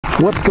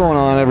What's going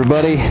on,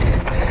 everybody?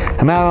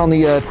 I'm out on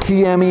the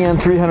TMEN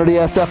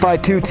 300ES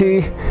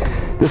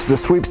FI2T. This is a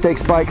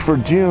sweepstakes bike for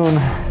June.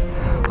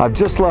 I've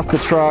just left the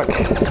truck.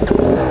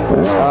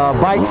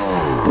 Bike's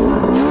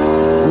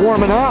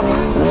warming up.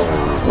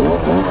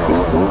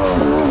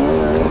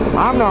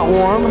 I'm not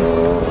warm.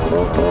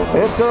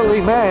 It's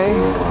early May.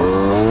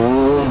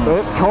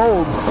 It's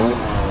cold.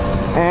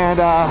 And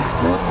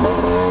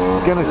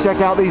gonna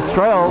check out these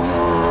trails.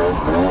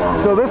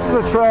 So this is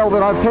a trail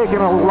that I've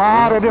taken a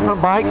lot of different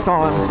bikes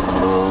on.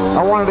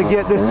 I wanted to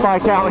get this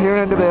bike out here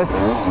into this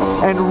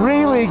and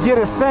really get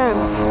a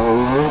sense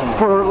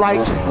for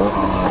like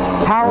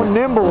how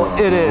nimble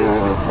it is.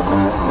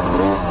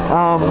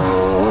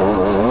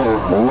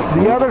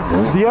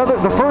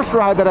 The first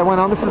ride that I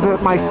went on, this is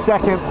my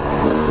second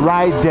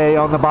ride day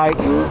on the bike.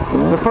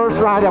 The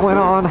first ride I went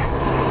on,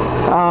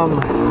 a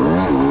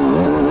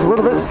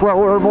little bit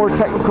slower, more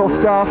technical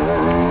stuff.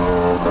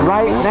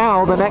 Right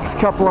now, the next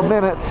couple of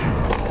minutes,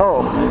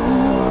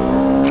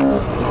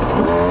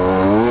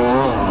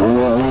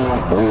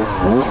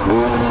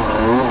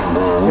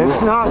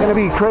 it's not going to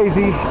be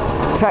crazy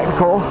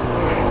technical.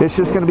 It's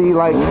just going to be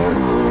like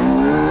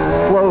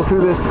flow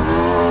through this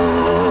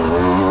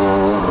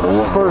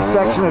first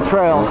section of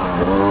trail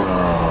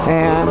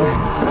and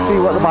see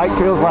what the bike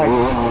feels like.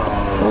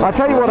 I'll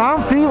tell you what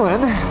I'm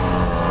feeling.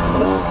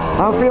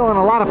 I'm feeling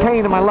a lot of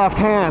pain in my left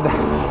hand,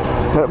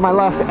 my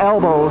left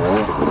elbow,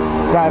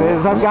 that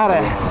is. I've got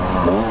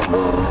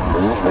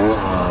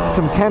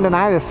some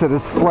tendonitis that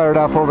has flared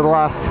up over the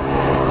last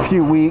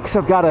few weeks.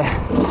 I've got a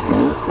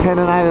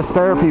tendonitis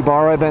therapy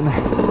bar.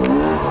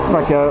 It's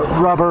like a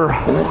rubber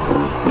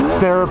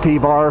therapy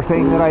bar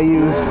thing that I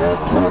use.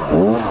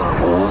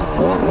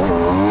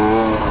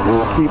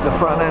 Keep the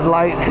front end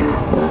light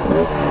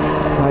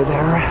right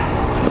there.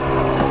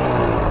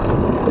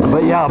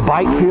 But yeah,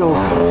 bike feels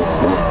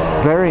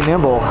very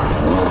nimble.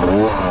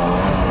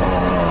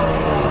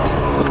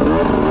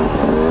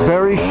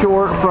 Very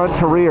short front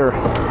to rear.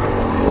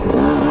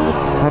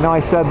 I know I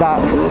said that,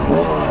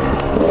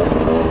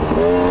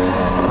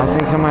 I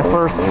think, in my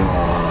first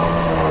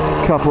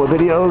couple of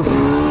videos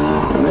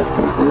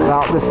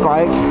about this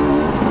bike.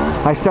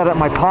 I said it in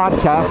my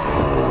podcast.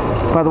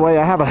 By the way,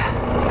 I have a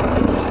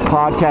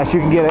podcast.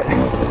 You can get it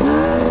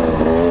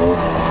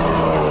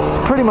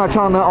pretty much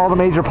on all the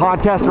major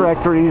podcast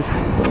directories.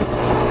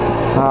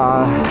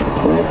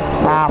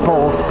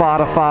 Apple,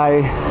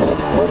 Spotify,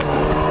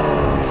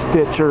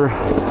 Stitcher,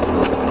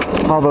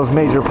 all those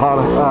major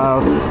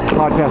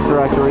podcast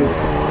directories.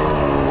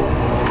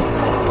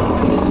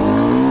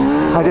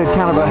 I did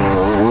kind of a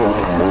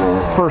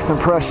first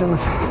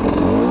impressions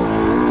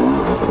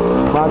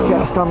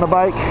podcast on the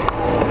bike.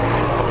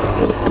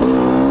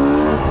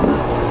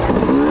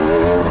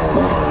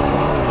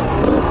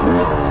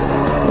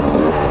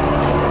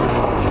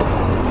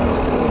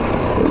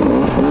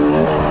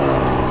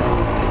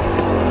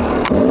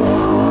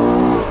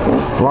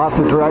 Lots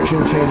of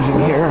direction changing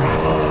here.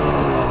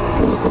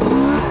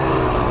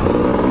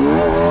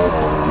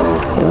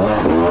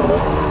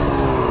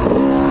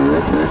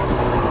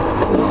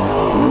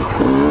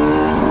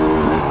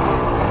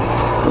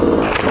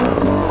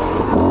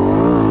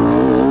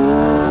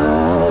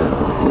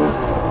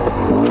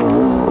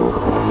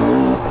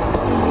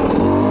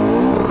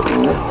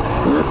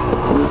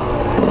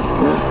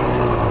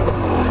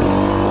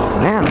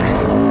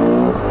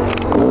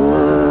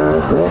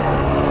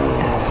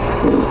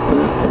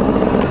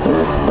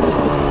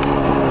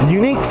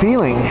 Unique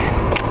feeling.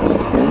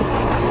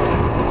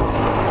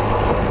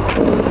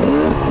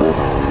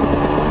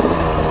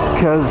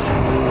 Because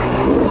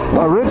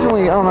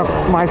originally on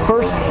my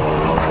first,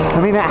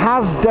 it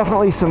has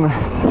definitely some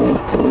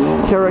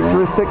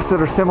characteristics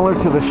that are similar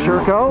to the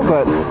Sherco,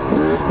 but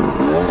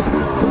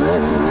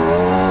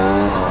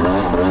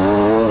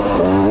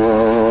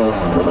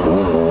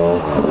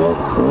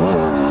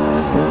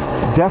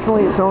it's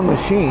definitely its own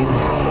machine.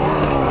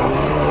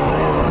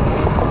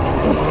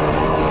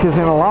 Because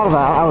in a lot of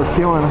that, I was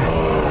feeling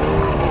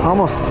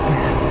almost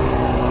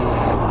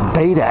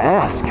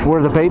beta-esque,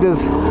 where the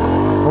beta's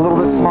a little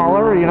bit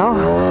smaller, you know?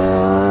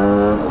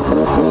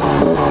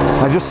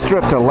 I just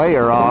stripped a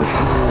layer off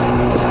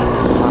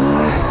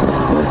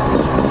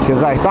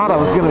because I thought I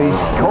was going to be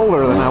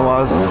colder than I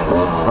was,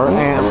 or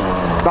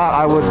thought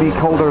I would be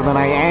colder than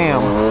I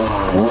am,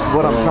 is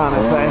what I'm trying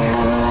to say.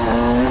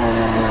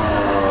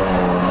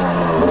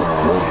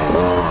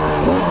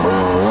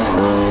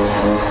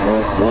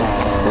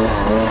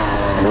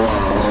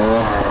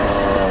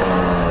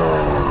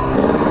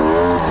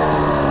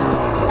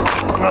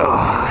 Come on,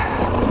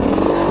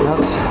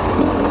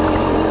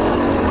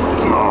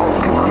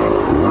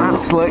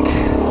 that's slick.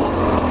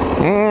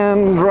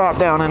 And drop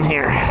down in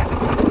here.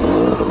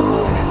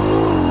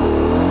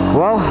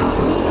 Well,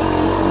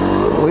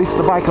 at least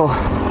the bike will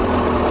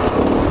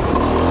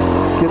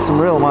get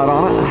some real mud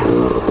on it.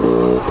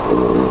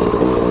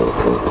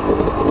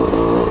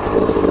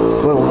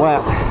 It's a little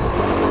wet.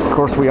 Of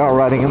course, we are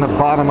riding in the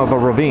bottom of a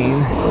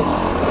ravine.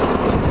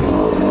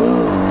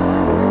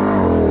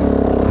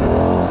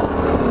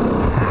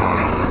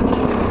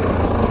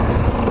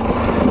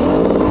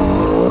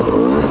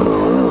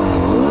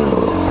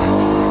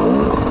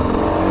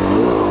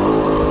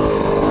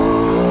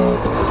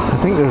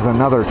 there's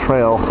another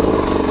trail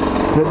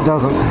that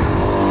doesn't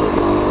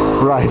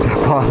ride the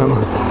bottom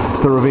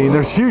of the ravine.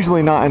 There's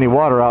usually not any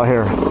water out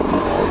here.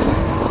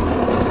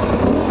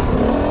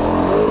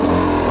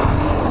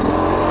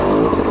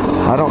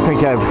 I don't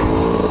think I've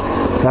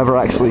ever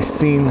actually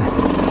seen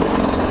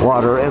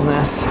water in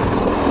this.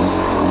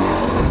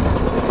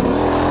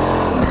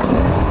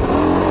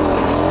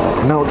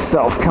 Note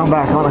self, come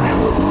back on a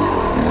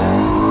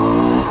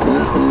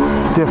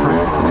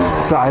different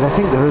side. I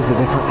think there is a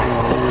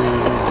different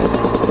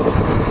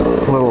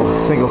little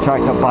single track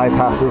that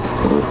bypasses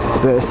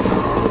this.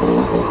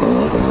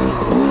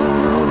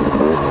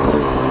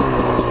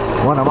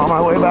 When I'm on my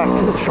way back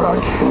to the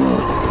truck.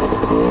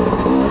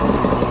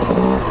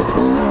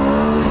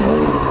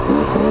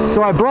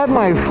 So I bled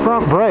my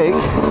front brake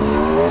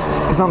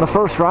because on the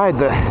first ride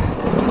the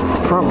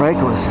front brake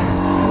was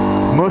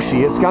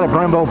mushy. It's got a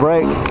Brembo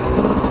brake,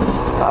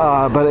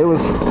 but it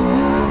was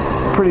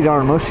pretty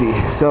darn mushy,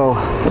 so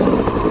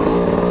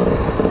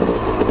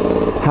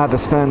had to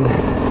spend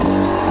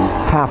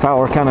half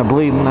hour kind of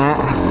bleeding that.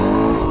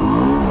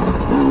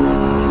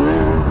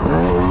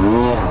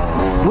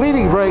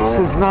 Bleeding brakes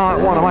is not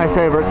one of my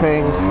favorite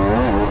things.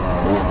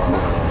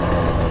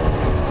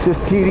 It's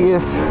just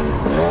tedious.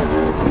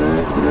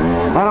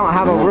 I don't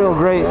have a real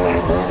great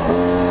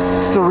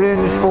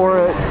syringe for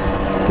it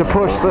to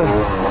push the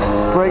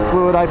brake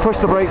fluid. I push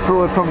the brake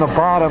fluid from the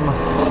bottom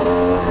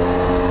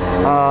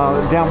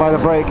down by the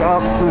brake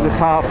up through the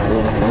top,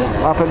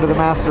 up into the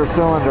master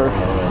cylinder.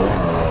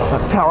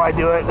 That's how I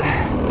do it.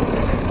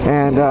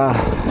 And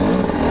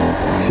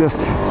it's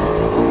just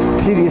a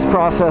tedious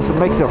process. It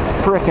makes a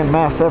frickin'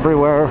 mess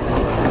everywhere.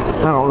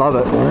 I don't love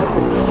it.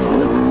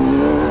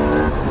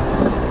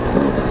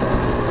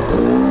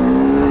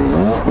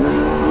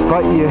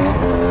 But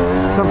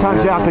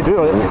sometimes you have to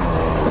do it.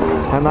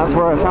 And that's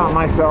where I found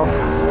myself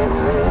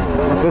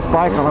with this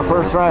bike on the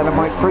first ride. I'm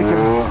like, freaking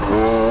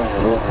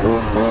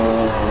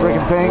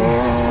thing.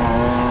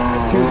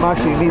 It's too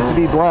mushy, it needs to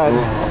be bled.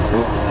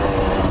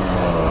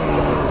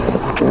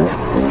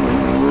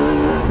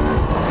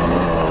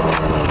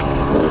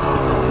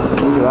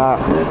 Look at that.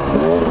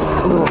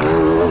 Little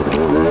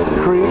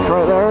creek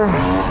right there,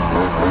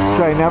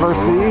 which I never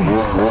see.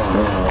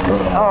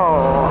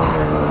 Oh,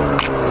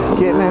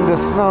 getting into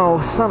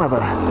snow, son of a...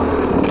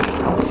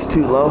 That's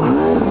too low.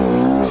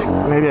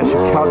 Maybe I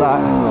should cut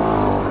that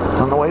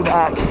on the way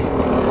back.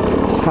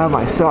 Have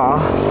my saw.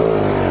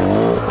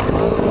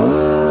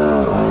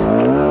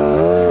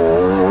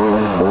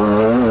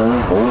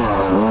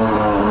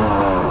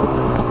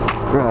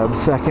 Grab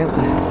second.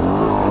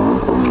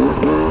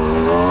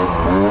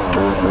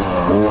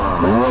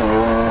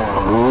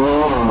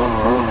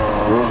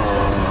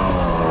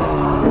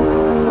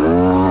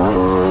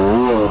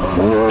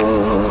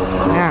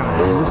 Man,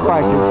 this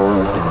bike is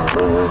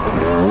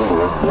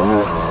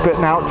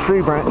spitting out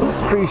tree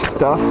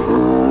stuff.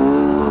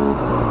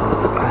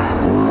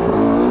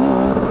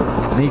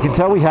 And you can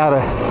tell we had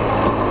a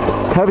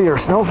heavier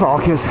snowfall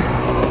because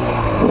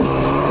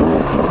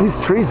these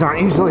trees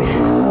aren't usually,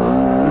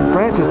 these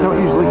branches don't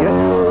usually get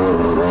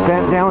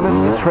bent down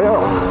in the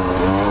trail.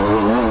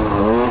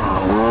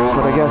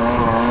 But I guess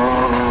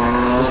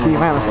with the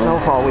amount of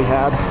snowfall we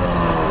had,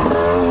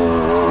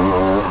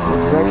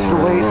 it's extra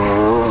weight.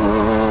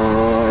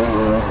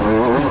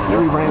 These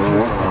tree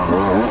branches.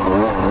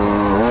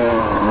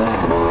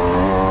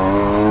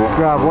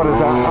 Grab, what is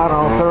that? I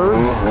don't know, third?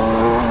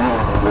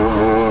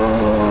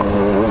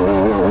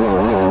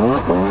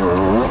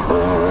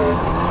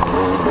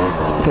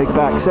 Take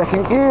back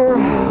second gear.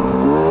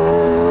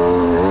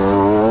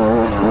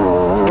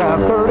 Grab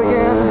third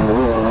again.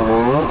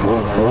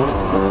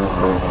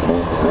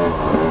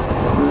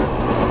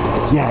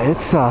 Yeah,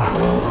 it's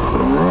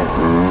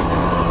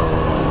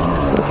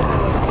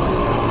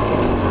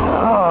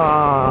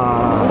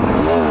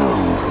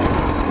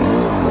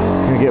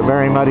gonna get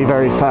very muddy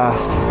very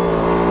fast.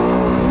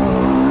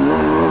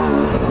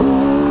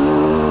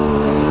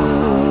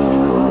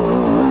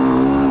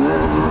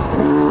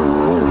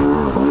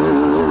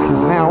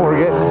 Because now we're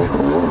getting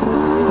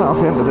up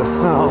into the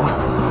snow.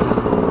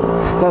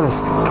 That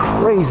is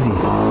crazy,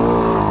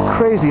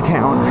 crazy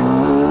town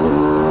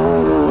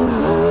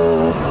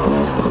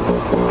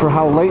for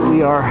how late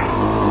we are.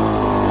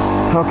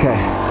 Okay,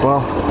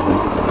 well,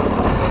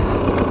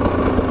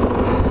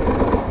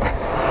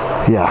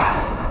 yeah.